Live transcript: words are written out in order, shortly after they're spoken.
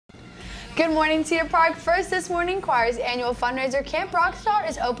Good morning, Cedar Park. First this morning, choir's annual fundraiser Camp Rockstar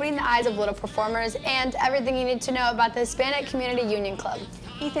is opening the eyes of little performers and everything you need to know about the Hispanic Community Union Club.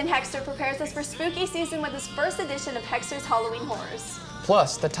 Ethan Hexter prepares us for spooky season with his first edition of Hexter's Halloween Horrors.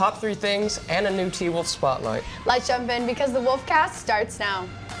 Plus, the top 3 things and a new T-Wolf spotlight. Let's jump in because the Wolfcast starts now.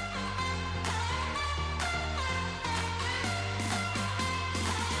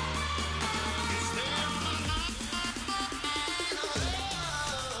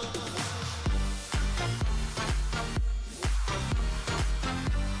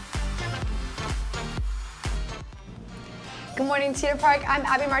 Good morning, Cedar Park. I'm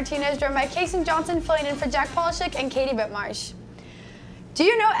Abby Martinez, joined by Kason Johnson, filling in for Jack Polishik and Katie Bittmarsh. Do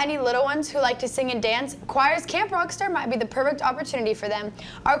you know any little ones who like to sing and dance? Choir's Camp Rockstar might be the perfect opportunity for them.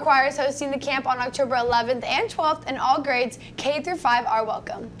 Our choir is hosting the camp on October 11th and 12th, and all grades K through 5 are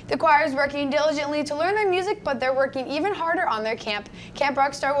welcome. The choir is working diligently to learn their music, but they're working even harder on their camp. Camp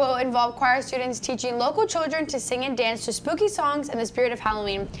Rockstar will involve choir students teaching local children to sing and dance to spooky songs in the spirit of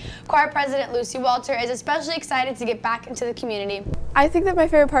Halloween. Choir President Lucy Walter is especially excited to get back into the community. I think that my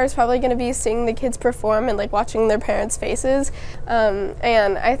favorite part is probably going to be seeing the kids perform and watching their parents' faces.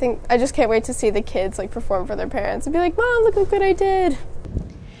 And I just can't wait to see the kids perform for their parents and be like, Mom, look how good I did.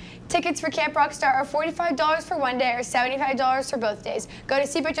 Tickets for Camp Rockstar are $45 for one day or $75 for both days. Go to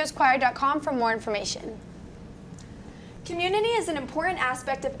cphschoir.com for more information. Community is an important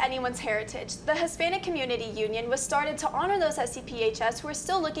aspect of anyone's heritage. The Hispanic Community Union was started to honor those at CPHS who are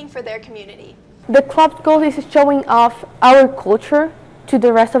still looking for their community. The club's goal is showing off our culture to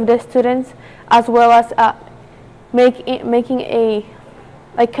the rest of the students, as well as making a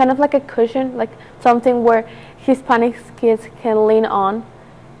kind of like a cushion, something where Hispanic kids can lean on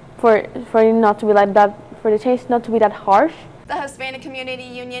for it not to be like that, for the change not to be that harsh. The Hispanic Community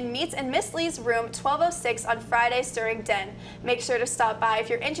Union meets in Miss Lee's room 1206 on Fridays during Den. Make sure to stop by if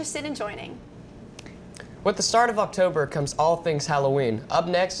you're interested in joining. With the start of October comes all things Halloween. Up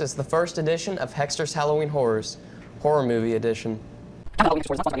next is the first edition of Hexter's Halloween Horrors, Horror Movie Edition.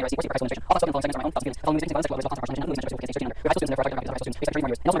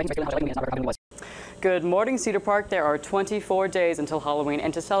 Good morning, Cedar Park. There are 24 days until Halloween,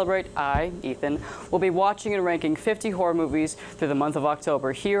 and to celebrate, I, Ethan, will be watching and ranking 50 horror movies through the month of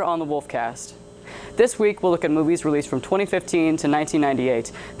October here on the Wolfcast. This week, we'll look at movies released from 2015 to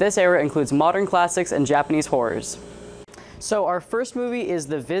 1998. This era includes modern classics and Japanese horrors. So our first movie is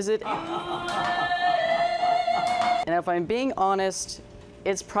The Visit. And if I'm being honest,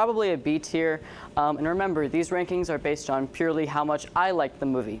 it's probably a B tier. And remember, these rankings are based on purely how much I like the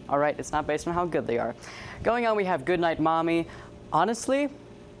movie, all right? It's not based on how good they are. Going on, we have Goodnight Mommy. Honestly,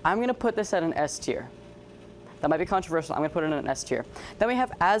 I'm gonna put this at an S tier. That might be controversial, I'm gonna put it in an S tier. Then we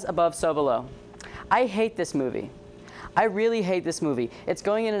have As Above, So Below. I hate this movie. I really hate this movie. It's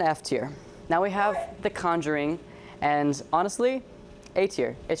going in an F tier. Now we have The Conjuring, and honestly, A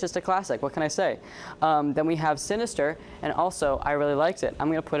tier. It's just a classic, what can I say? Then we have Sinister, and also, I really liked it. I'm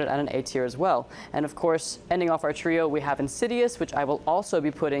gonna put it at an A tier as well. And of course, ending off our trio, we have Insidious, which I will also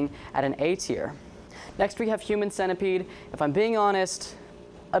be putting at an A tier. Next, we have Human Centipede. If I'm being honest,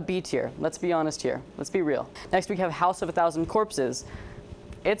 a B tier. Let's be honest here. Let's be real. Next, we have House of a Thousand Corpses.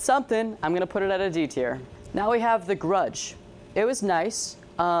 It's something. I'm gonna put it at a D tier. Now we have The Grudge. It was nice,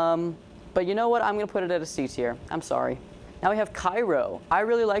 but you know what? I'm gonna put it at a C tier. I'm sorry. Now we have Cairo. I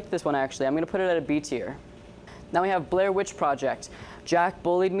really liked this one, actually. I'm gonna put it at a B tier. Now we have Blair Witch Project. Jack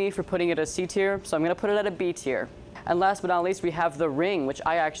bullied me for putting it at a C tier, so I'm gonna put it at a B tier. And last but not least, we have The Ring, which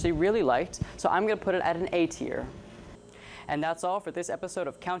I actually really liked, so I'm gonna put it at an A tier. And that's all for this episode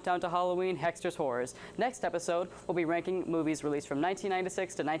of Countdown to Halloween, Hexter's Horrors. Next episode, we'll be ranking movies released from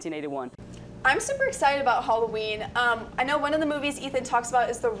 1996 to 1981. I'm super excited about Halloween. I know one of the movies Ethan talks about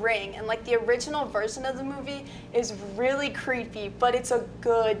is The Ring, and the original version of the movie is really creepy, but it's a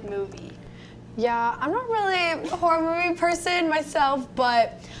good movie. Yeah, I'm not really a horror movie person myself,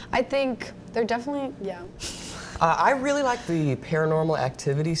 but I think they're definitely, yeah. I really like the Paranormal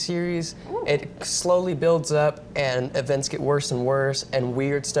Activity series. Ooh. It slowly builds up and events get worse and worse and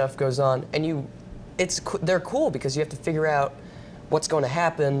weird stuff goes on. And they're cool because you have to figure out what's going to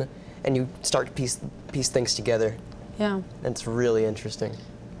happen and you start to piece things together. Yeah. And it's really interesting.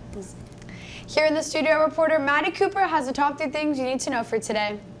 Here in the studio, reporter Maddie Cooper has the top 3 things you need to know for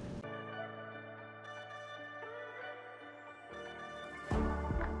today.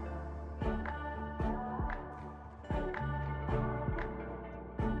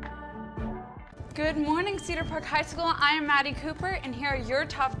 Good morning, Cedar Park High School. I am Maddie Cooper, and here are your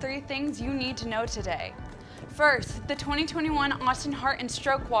top 3 things you need to know today. First, the 2021 Austin Heart and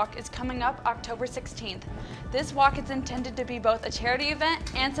Stroke Walk is coming up October 16th. This walk is intended to be both a charity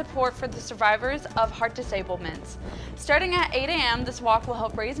event and support for the survivors of heart disablements. Starting at 8 a.m., this walk will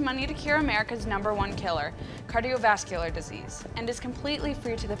help raise money to cure America's #1 killer, cardiovascular disease, and is completely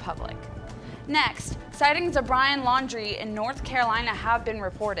free to the public. Next, sightings of Brian Laundrie in North Carolina have been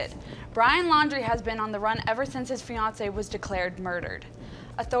reported. Brian Laundrie has been on the run ever since his fiancée was declared murdered.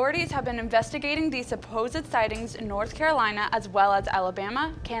 Authorities have been investigating these supposed sightings in North Carolina as well as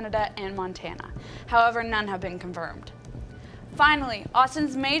Alabama, Canada, and Montana. However, none have been confirmed. Finally,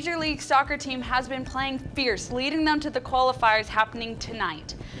 Austin's Major League Soccer team has been playing fierce, leading them to the qualifiers happening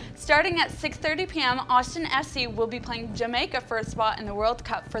tonight. Starting at 6:30 p.m., Austin FC will be playing Jamaica for a spot in the World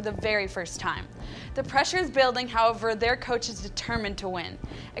Cup for the very first time. The pressure is building, however, their coach is determined to win.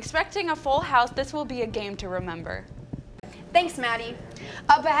 Expecting a full house, this will be a game to remember. Thanks, Maddie.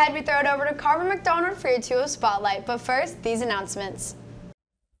 Up ahead, we throw it over to Carver McDonald for your 2 Spotlight, but first, these announcements.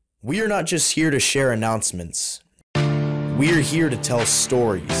 We are not just here to share announcements. We are here to tell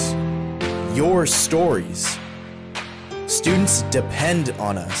stories. Your stories. Students depend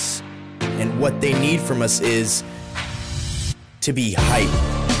on us, and what they need from us is to be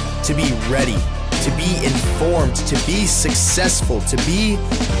hyped, to be ready, to be informed, to be successful, to be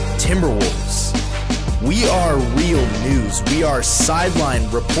Timberwolves. We are real news. We are sideline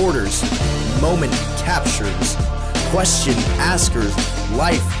reporters, moment capturers, question askers,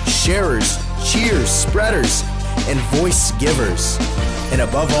 life sharers, cheers spreaders, and voice givers. And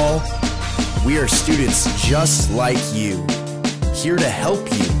above all, we are students just like you, here to help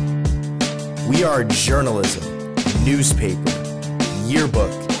you. We are journalism, newspaper,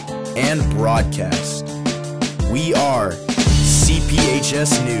 yearbook, and broadcast. We are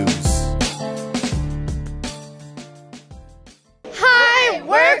CPHS News. Hi,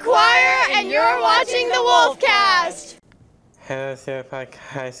 we're Choir, and you're watching the Wolfcast. Hello, Cedar Park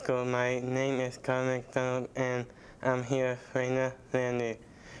High School. My name is Carl McDonald, and I'm here with Raina Lander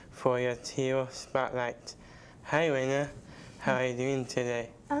for your Teal Spotlight. Hi, Raina. How are you doing today?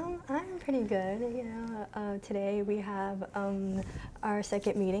 I'm pretty good. Today we have our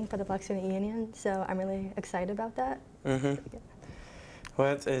second meeting for the Black Student Union, so I'm really excited about that. Yeah.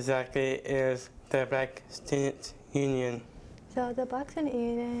 What exactly is the Black Student Union? So the Black Student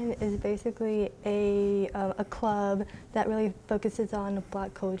Union is basically a club that really focuses on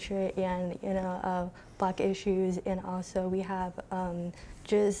Black culture and Black issues, and also we have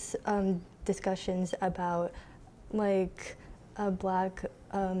just discussions about like Black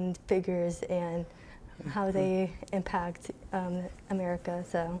figures and how they impact America.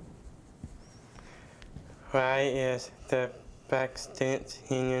 So Why is the Black Student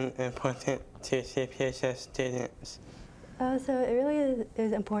Union important to CPHS students? So it really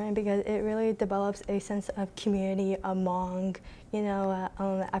is important because it really develops a sense of community among,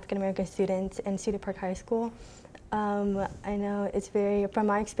 African American students in Cedar Park High School. I know it's from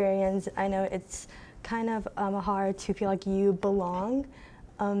my experience, I know it's kind of hard to feel like you belong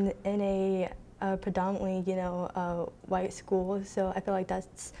in a predominantly, white school. So I feel like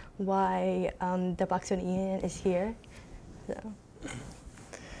that's why the Black Student Union is here. So.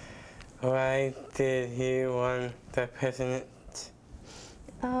 Why did you want the president?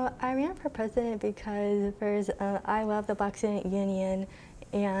 I ran for president because first, I love the Black Student Union,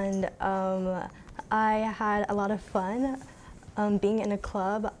 and I had a lot of fun being in a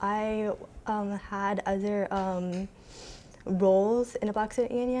club. I had other roles in the Black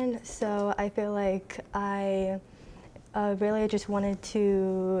Student Union, so I feel like I really just wanted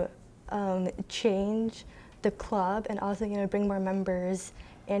to change the club and also, bring more members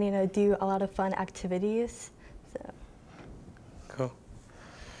and, do a lot of fun activities. So. Cool.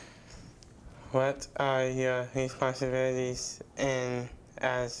 What are your responsibilities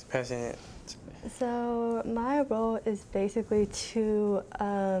as president? So my role is basically to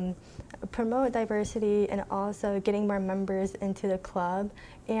promote diversity and also getting more members into the club,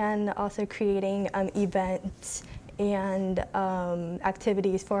 and also creating events and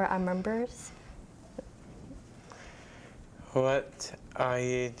activities for our members. What are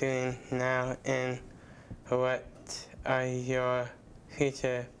you doing now, and what are your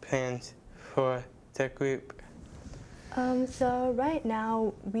future plans for the group? So right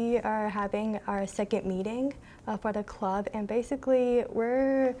now we are having our second meeting for the club, and basically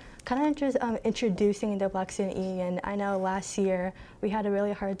we're kind of just introducing the Black Student Union. I know last year we had a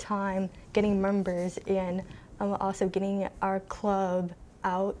really hard time getting members and also getting our club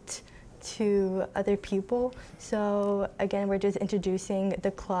out to other people. So again, we're just introducing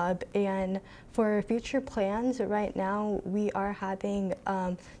the club, and for future plans right now, we are having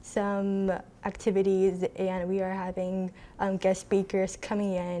some activities, and we are having guest speakers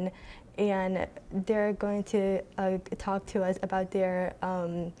coming in, and they're going to talk to us about their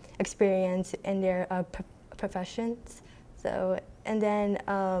experience in their professions. So, and then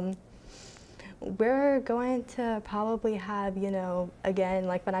we're going to probably have, you know, again,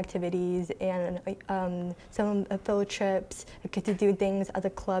 like fun activities and some field trips, get to do things as a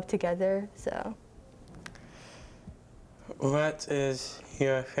club together, so. What is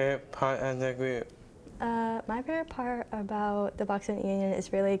your favorite part of the group? My favorite part about the boxing union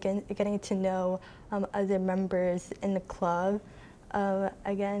is really getting to know other members in the club.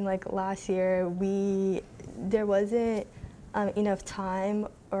 Again, like last year, there wasn't enough time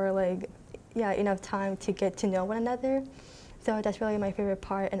enough time to get to know one another. So that's really my favorite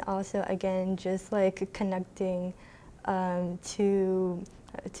part, and also again, just like connecting to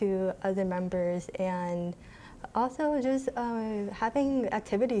other members, and also just having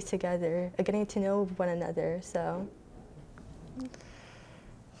activities together, getting to know one another. So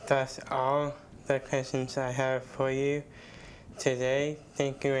That's all the questions I have for you today.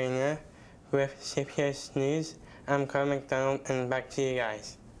 Thank you, Raina. With CPS News, I'm Carl McDonald, and back to you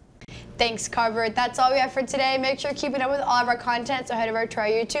guys. Thanks, Carver. That's all we have for today. Make sure to keep it up with all of our content, so head over to our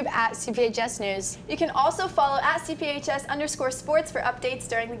YouTube at CPHS News. You can also follow at CPHS_sports for updates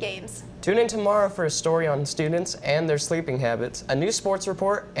during the games. Tune in tomorrow for a story on students and their sleeping habits, a new sports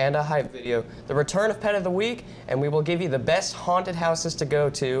report, and a hype video, the return of Pet of the Week, and we will give you the best haunted houses to go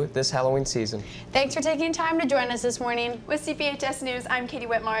to this Halloween season. Thanks for taking time to join us this morning. With CPHS News, I'm Katie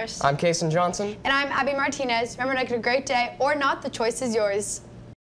Whitmarsh. I'm Kason Johnson. And I'm Abby Martinez. Remember to make it a great day, or not, the choice is yours.